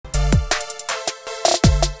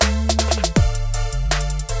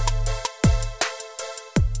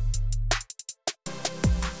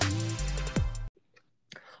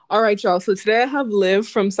All right, y'all. So today I have Liv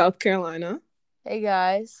from South Carolina, Hey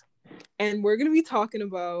guys. and we're going to be talking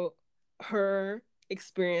about her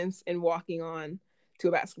experience in walking on to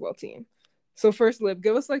a basketball team. So first, Liv,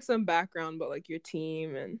 give us like some background about like your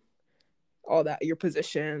team and all that, your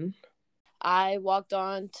position. I walked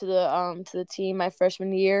on to the team my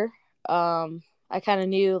freshman year. I kind of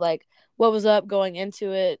knew like what was up going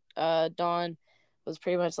into it. Dawn was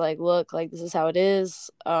pretty much like, look, like this is how it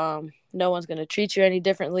is. No one's gonna treat you any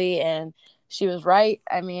differently, and she was right.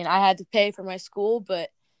 I mean, I had to pay for my school, but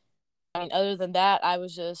I mean, other than that, I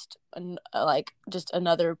was just just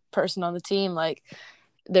another person on the team. Like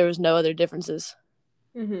there was no other differences.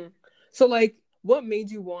 Mm-hmm. So like, what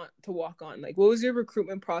made you want to walk on? Like, what was your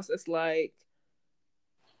recruitment process like?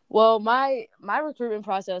 Well, my recruitment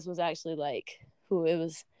process was actually like who it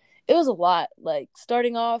was a lot. Like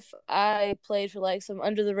starting off, I played for like some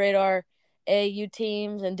under the radar AAU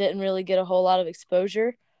teams and didn't really get a whole lot of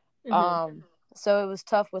exposure. Mm-hmm. Um so it was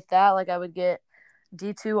tough with that. Like I would get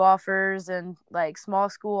D2 offers and like small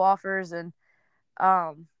school offers, and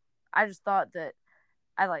um I just thought that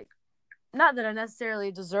I like not that I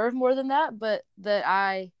necessarily deserve more than that, but that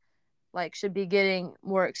I like should be getting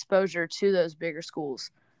more exposure to those bigger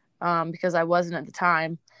schools, because I wasn't at the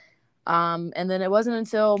time. And then it wasn't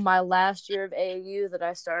until my last year of AAU that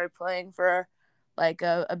I started playing for like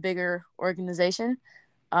a bigger organization.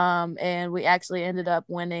 And we actually ended up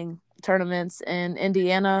winning tournaments in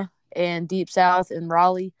Indiana and Deep South in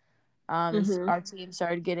Raleigh. And Mm-hmm. our team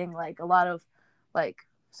started getting like a lot of like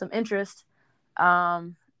some interest.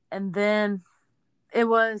 Um, and then I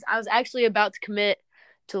was actually about to commit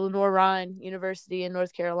to Lenore Ryan University in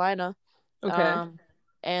North Carolina. Okay. Um,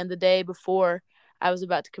 and the day before I was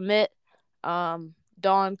about to commit,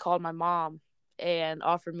 Dawn called my mom and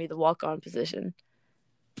offered me the walk on position.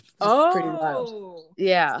 It's pretty wild. Oh,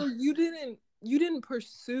 Yeah. so you didn't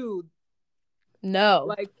pursue No.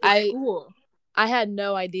 like the I school. I had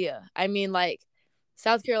no idea. I mean, like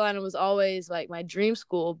South Carolina was always like my dream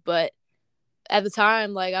school, but at the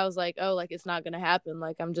time, like I was like, oh, like it's not gonna happen.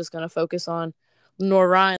 Like I'm just gonna focus on Lenore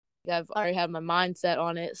Ryan. Like, I've already had my mind set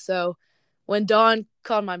on it. So when Dawn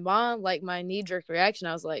called my mom, like my knee jerk reaction,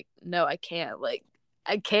 I was like, no, I can't. Like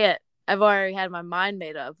I can't. I've already had my mind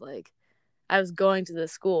made up. Like I was going to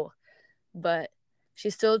this school, but she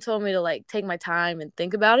still told me to like take my time and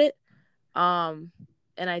think about it. Um,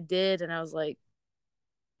 and I did, and I was like,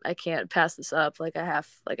 I can't pass this up. I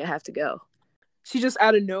have to go. She just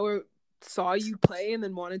out of nowhere saw you play and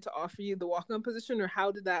then wanted to offer you the walk-on position, or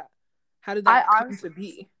how did I that come honestly, to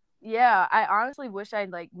be? yeah, I honestly wish I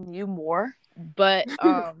like knew more, but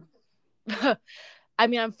I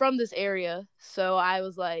mean, I'm from this area, so I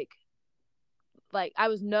was like I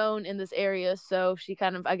was known in this area, so she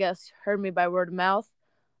kind of I guess heard me by word of mouth.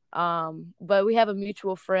 But we have a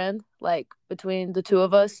mutual friend like between the two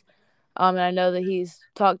of us. And I know that he's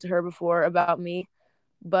talked to her before about me,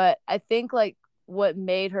 but I think like what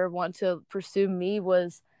made her want to pursue me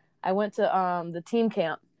was I went to the team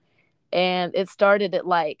camp, and it started at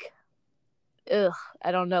like ugh,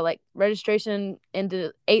 I don't know, like registration ended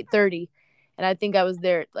at 8:30, and I think I was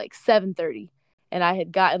there at like 7:30, and I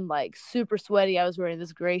had gotten like super sweaty. I was wearing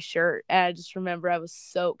this gray shirt, and I just remember I was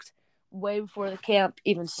soaked way before the camp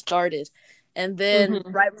even started. And then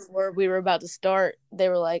Mm-hmm. right before we were about to start, they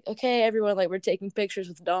were like, "Okay, everyone, like we're taking pictures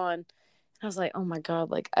with Dawn." And I was like, "Oh my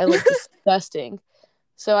god, like I look disgusting."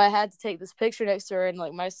 So I had to take this picture next to her, and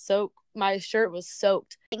like my shirt was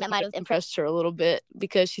soaked. I think that might have impressed her a little bit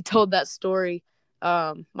because she told that story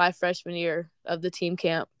my freshman year of the team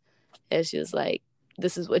camp, and she was like,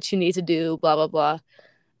 "This is what you need to do," blah blah blah.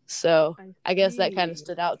 So I I guess that kind of see.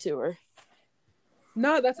 stood out to her.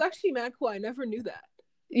 No, that's actually mad cool. I never knew that.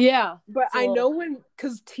 Yeah. But I So know when,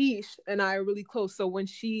 cause Tish and I are really close. So when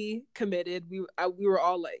she committed, we were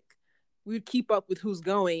all like, we would keep up with who's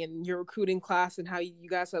going and your recruiting class and how you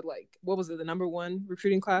guys had like, what was it, the number one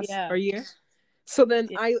recruiting class yeah. our year. So then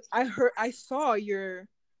Yeah. I saw your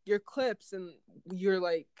clips, and you're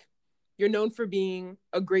like, you're known for being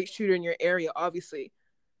a great shooter in your area, obviously.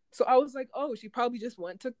 So I was like, oh, she probably just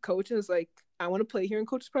went to coach and was like, I want to play here, and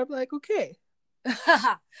coach is probably like, okay.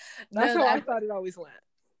 That's No, how I that thought it always went.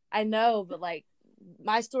 I know, but like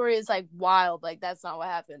my story is like wild. Like that's not what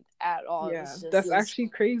happened at all. It Yeah, was just that's actually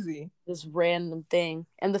crazy. this random thing.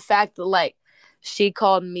 And the fact that like she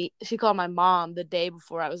called my mom the day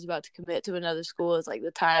before I was about to commit to another school is like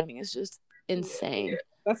the timing is just insane.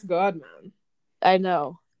 That's God, man. I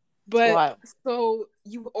know. It's But wild. so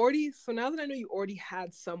now that I know you already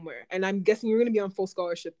had somewhere, and I'm guessing you're gonna be on full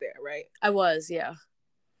scholarship there, right? I was, yeah.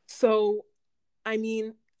 So, I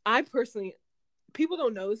mean, I personally, people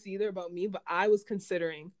don't know this either about me, but I was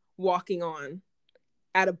considering walking on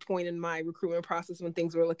at a point in my recruitment process when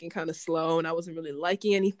things were looking kind of slow and I wasn't really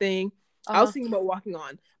liking anything. I was thinking about walking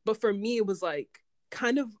on. But for me, it was like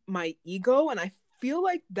kind of my ego. And I feel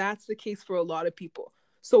like that's the case for a lot of people.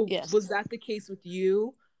 So Yes. was that the case with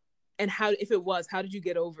you? And how, if it was, how did you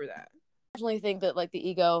get over that? I definitely think that like the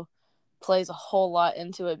ego plays a whole lot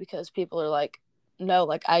into it because people are like, no,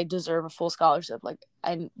 like I deserve a full scholarship. Like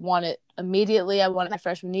I want it immediately. I want it my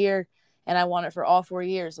freshman year and I want it for all 4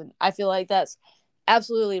 years. And I feel like that's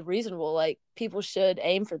absolutely reasonable. Like people should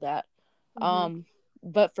aim for that.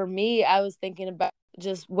 But for me, I was thinking about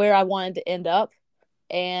just where I wanted to end up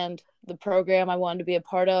and the program I wanted to be a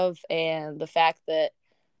part of and the fact that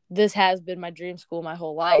this has been my dream school my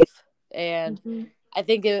whole life. And I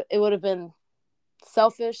think it would have been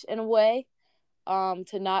selfish in a way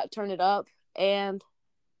to not turn it up. And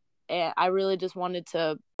I really just wanted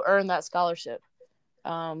to earn that scholarship.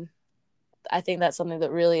 I think that's something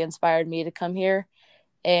that really inspired me to come here.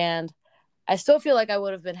 And I still feel like I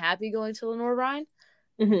would have been happy going to Lenore Ryan,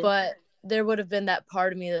 but there would have been that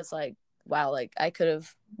part of me that's like, wow, like I could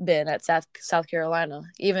have been at South Carolina.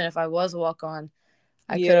 Even if I was a walk-on,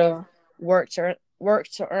 I could have worked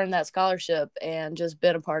to earn that scholarship and just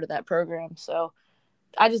been a part of that program. So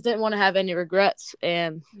I just didn't want to have any regrets,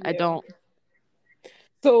 and I don't.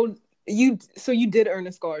 So you did earn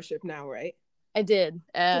a scholarship now, right? I did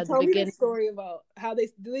at so the beginning. Me the story about how they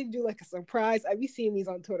do like a surprise. I've been seeing these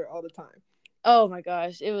on Twitter all the time. Oh my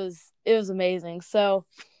gosh, it was amazing. So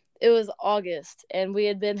it was August, and we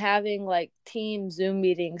had been having like team Zoom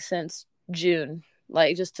meetings since June,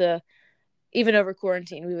 like just to, even over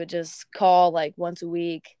quarantine, we would just call like once a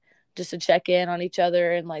week just to check in on each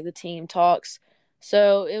other and like the team talks.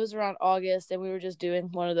 So it was around August, and we were just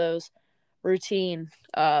doing one of those routine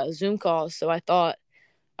Zoom calls. So I thought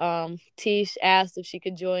Tish asked if she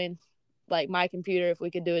could join like my computer, if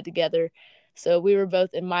we could do it together. So we were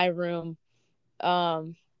both in my room,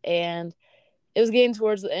 and it was getting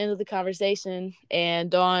towards the end of the conversation, and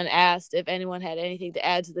Dawn asked if anyone had anything to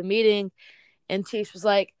add to the meeting, and Tish was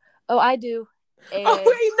like, "Oh, I do." And oh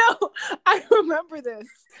wait, no, I remember this.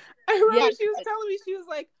 I remember she was telling me, she was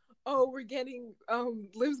like, "Oh, we're getting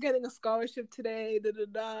Liv's getting a scholarship today." Da da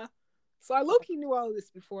da. So I low-key knew all of this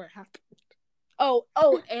before it happened. Oh,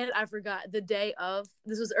 and I forgot the day of.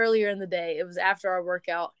 This was earlier in the day. It was after our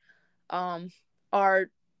workout. Our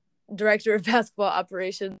director of basketball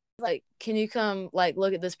operations like, "Can you come like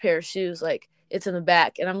look at this pair of shoes? Like it's in the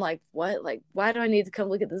back." And I'm like, "What? Like why do I need to come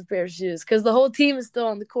look at this pair of shoes?" Because the whole team is still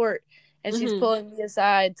on the court, and she's pulling me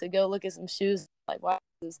aside to go look at some shoes. Like why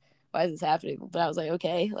is this happening? But I was like,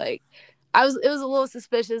 okay. Like it was a little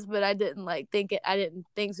suspicious, but I didn't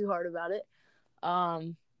think too hard about it.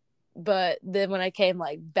 But then when I came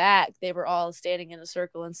like back, they were all standing in a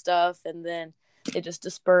circle and stuff, and then it just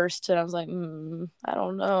dispersed, and I was like, I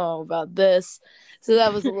don't know about this. So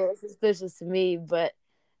that was a little suspicious to me. But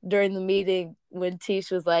during the meeting, when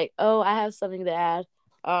Tish was like, "Oh, I have something to add,"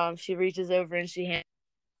 she reaches over and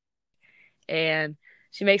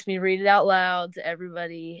she makes me read it out loud to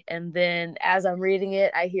everybody. And then as I'm reading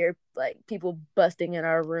it, I hear like people busting in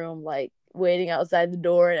our room, like waiting outside the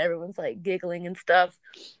door, and everyone's like giggling and stuff.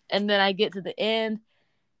 And then I get to the end,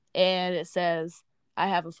 and it says, "I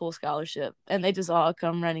have a full scholarship," and they just all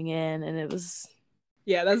come running in, and it was,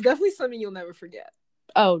 yeah, that's definitely something you'll never forget.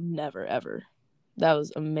 Oh, never ever. That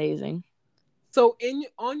was amazing. So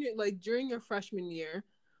during your freshman year,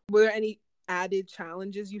 were there any added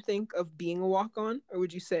challenges you think of being a walk-on, or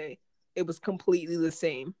would you say it was completely the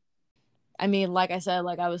same? I mean, like I said,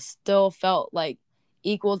 like I was still felt like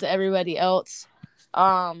equal to everybody else.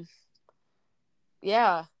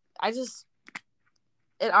 Yeah,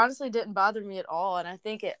 it honestly didn't bother me at all, and I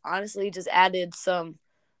think it honestly just added some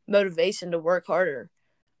motivation to work harder.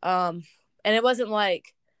 And it wasn't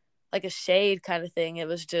like a shade kind of thing. It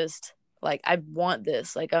was just like, I want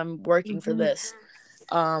this, like I'm working for this.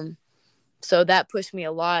 So that pushed me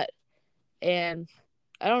a lot. And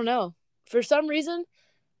I don't know, for some reason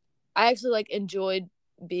I actually like enjoyed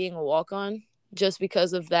being a walk-on just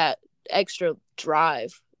because of that extra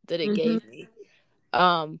drive that it gave me.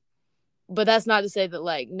 But that's not to say that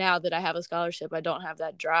like now that I have a scholarship, I don't have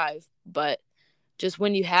that drive. But just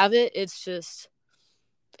when you have it, it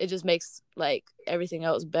just makes like everything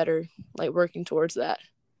else better, like working towards that.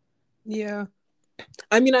 Yeah.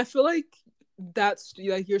 I mean, I feel like that's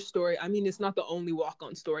like your story. I mean, it's not the only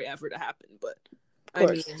walk-on story ever to happen, but I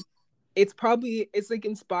mean, it's like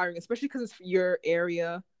inspiring, especially because it's your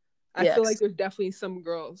area. I feel like there's definitely some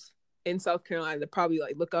girls in South Carolina that probably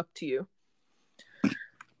like look up to you.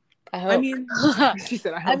 I hope. I mean, she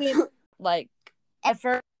said, I hope. I mean, like at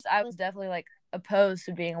first I was definitely like opposed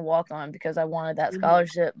to being a walk-on because I wanted that Mm-hmm.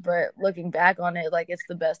 scholarship. But looking back on it, like, it's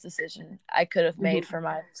the best decision I could have made Mm-hmm. for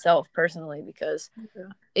myself personally, because Yeah.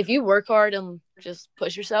 if you work hard and just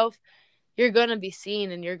push yourself, you're going to be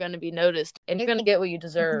seen and you're going to be noticed and you're going to get what you Mm-hmm.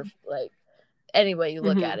 deserve, like, any way you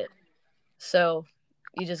look Mm-hmm. at it. So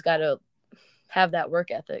you just got to have that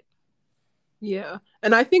work ethic. Yeah.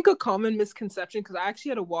 And I think a common misconception, because I actually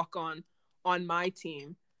had a walk on my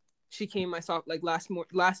team. She came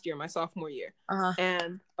last year, my sophomore year. Uh-huh.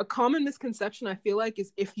 And a common misconception I feel like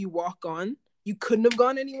is if you walk on, you couldn't have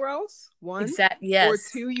gone anywhere else. One. Or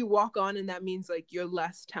Yes. two, you walk on and that means like you're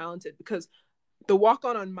less talented, because the walk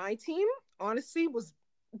on my team, honestly, was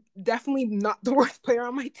definitely not the worst player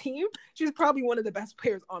on my team. She was probably one of the best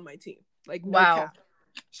players on my team. Like, no Wow. cap.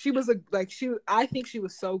 I think she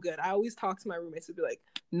was so good. I always talk to my roommates and be like,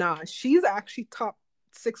 nah, she's actually top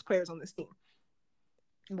 6 players on this team.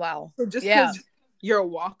 Wow. So just because you're a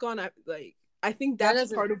walk-on, I think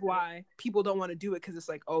that's part of why people don't want to do it, because it's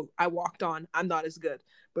like, oh, I walked on, I'm not as good.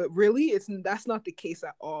 But really, that's not the case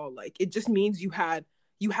at all. Like, it just means you had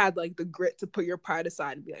like the grit to put your pride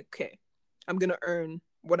aside and be like, okay, I'm gonna earn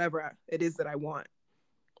whatever it is that I want.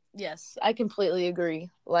 Yes, I completely agree.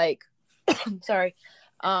 Like, sorry.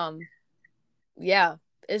 Yeah,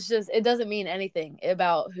 it's just, it doesn't mean anything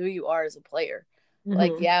about who you are as a player. Mm-hmm.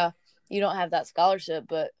 Like, yeah, you don't have that scholarship,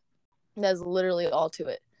 but that's literally all to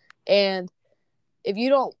it. And if you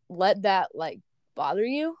don't let that, like, bother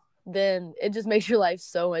you, then it just makes your life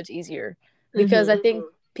so much easier. Because I think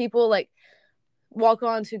people, like, walk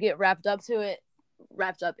on to get wrapped up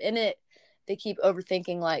in it, they keep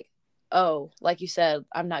overthinking, like, oh, like you said,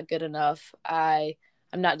 I'm not good enough, I'm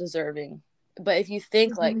not deserving. But if you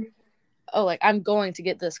think like, oh, like, I'm going to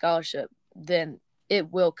get this scholarship, then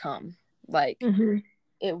it will come. Like,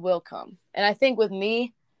 it will come. And I think with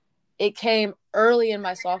me, it came early in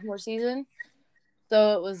my sophomore season,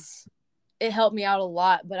 so it helped me out a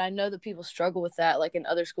lot. But I know that people struggle with that. Like, in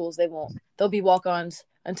other schools, they'll be walk-ons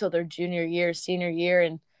until their junior year, senior year,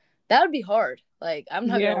 and that would be hard. Like, I'm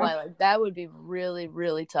not gonna lie, like, that would be really,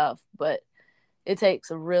 really tough. But it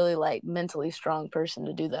takes a really, like, mentally strong person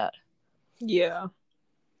to do that. Yeah.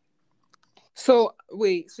 So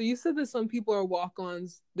wait, so you said that some people are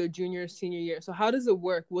walk-ons their junior, senior year. So how does it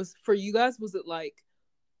work? Was it like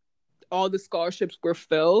all the scholarships were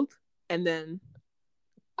filled and then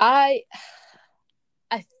I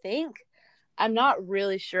think, I'm not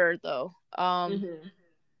really sure though.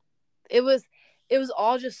 It was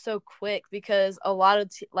all just so quick because a lot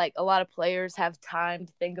of players have time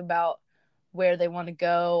to think about where they want to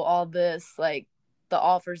go, all this, like, the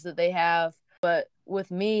offers that they have. But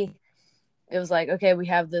with me, it was like, okay, we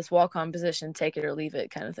have this walk-on position, take it or leave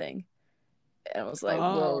it kind of thing. And I was like,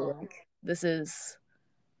 whoa, like, this is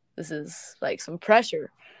like some pressure.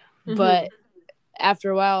 But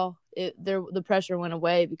after a while, the pressure went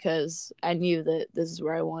away because I knew that this is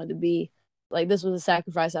where I wanted to be. Like, this was a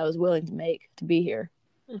sacrifice I was willing to make to be here.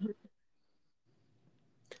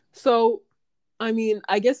 So, I mean,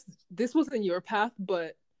 I guess this wasn't your path,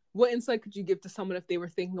 but what insight could you give to someone if they were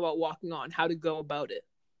thinking about walking on, how to go about it?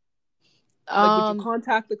 Like, would you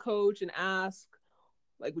contact the coach and ask?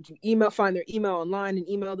 Like, would you find their email online and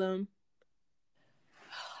email them?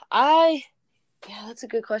 Yeah, that's a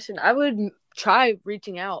good question. I would try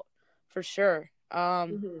reaching out for sure. I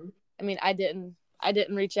mean, I didn't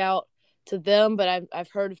reach out to them, but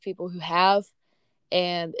I've heard of people who have,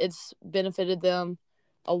 and it's benefited them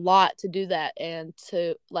a lot to do that. And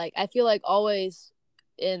to, like, I feel like always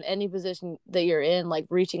in any position that you're in, like,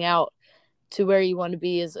 reaching out to where you want to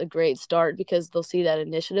be is a great start because they'll see that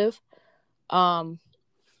initiative.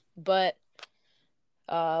 But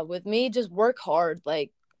with me, just work hard.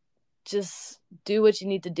 Like, just do what you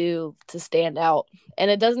need to do to stand out.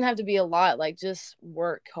 And it doesn't have to be a lot. Like, just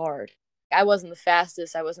work hard. I wasn't the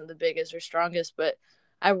fastest, I wasn't the biggest or strongest, but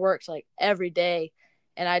I worked, like, every day,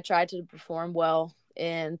 and I tried to perform well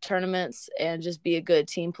in tournaments and just be a good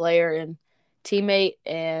team player and teammate.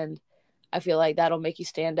 And I feel like that'll make you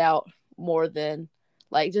stand out more than,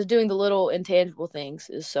 like, just doing the little intangible things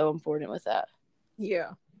is so important with that.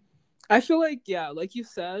 Yeah. I feel like, like you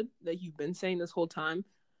said, that you've been saying this whole time,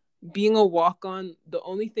 being a walk-on, the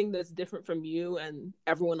only thing that's different from you and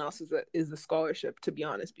everyone else is the scholarship, to be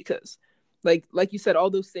honest, because like you said, all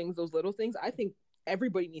those things, those little things, I think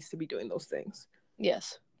everybody needs to be doing those things.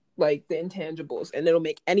 Yes. Like the intangibles, and it'll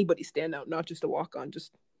make anybody stand out, not just a walk-on,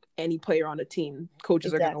 just any player on a team.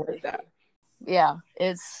 Coaches are going to like that. Yeah,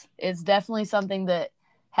 it's definitely something that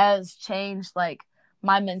has changed, like,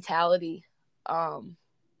 my mentality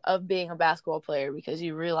of being a basketball player, because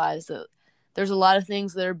you realize that there's a lot of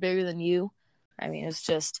things that are bigger than you, I mean, it's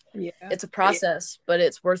just, Yeah. it's a process, but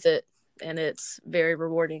it's worth it, and it's very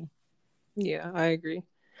rewarding. Yeah, I agree.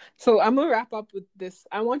 So I'm gonna wrap up with this.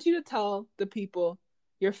 I want you to tell the people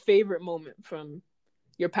your favorite moment from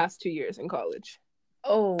your past 2 years in college.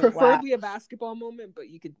 Oh, wow. Preferably a basketball moment, but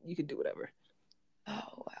you could do whatever.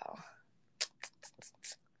 Oh, wow.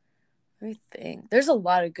 Let me think. There's a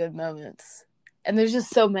lot of good moments, and there's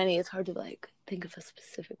just so many. It's hard to like think of a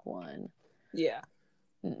specific one. Yeah.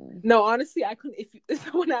 Mm. No, honestly, I couldn't. If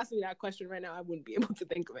someone asked me that question right now, I wouldn't be able to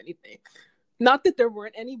think of anything. Not that there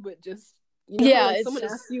weren't any, but just how, Yeah, like, it's someone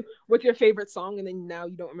just asks you what's your favorite song, and then now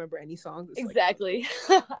you don't remember any songs. It's exactly.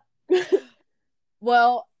 like,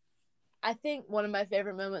 Well, I think one of my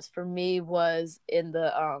favorite moments for me was in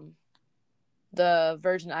the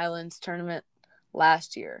Virgin Islands tournament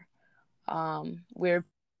last year. We're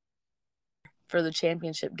for the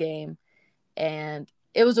championship game, and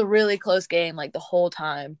it was a really close game like the whole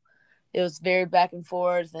time. It was very back and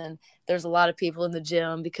forth, and there's a lot of people in the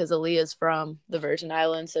gym because Aaliyah's from the Virgin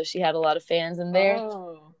Islands, so she had a lot of fans in there.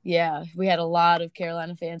 oh, Yeah, we had a lot of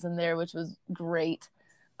Carolina fans in there, which was great.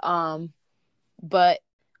 But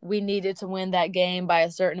we needed to win that game by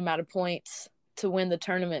a certain amount of points to win the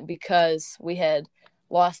tournament because we had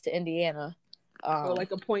lost to Indiana.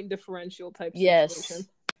 like a point differential type situation.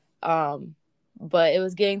 Yes. But it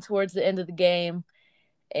was getting towards the end of the game,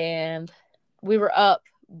 and we were up,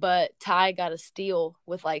 but Ty got a steal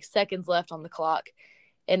with like seconds left on the clock.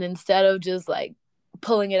 And instead of just like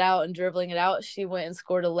pulling it out and dribbling it out, she went and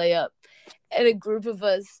scored a layup. And a group of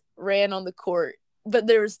us ran on the court, but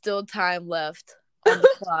there was still time left on the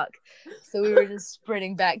clock. So we were just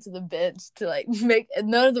sprinting back to the bench to like and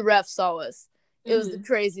none of the refs saw us. It was the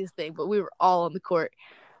craziest thing, but we were all on the court.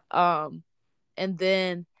 And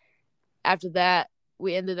then after that,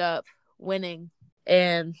 we ended up winning,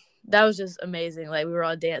 and that was just amazing. Like, we were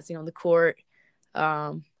all dancing on the court.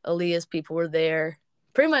 Aaliyah's people were there.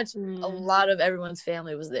 Pretty much a lot of everyone's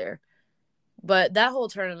family was there. But that whole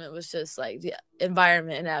tournament was just like the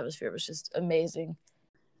environment and atmosphere was just amazing.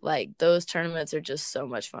 Like, those tournaments are just so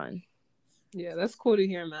much fun. Yeah, that's cool to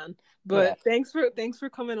hear, man. Yeah. But thanks for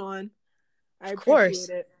coming on. I Of course.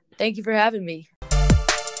 appreciate it. Thank you for having me.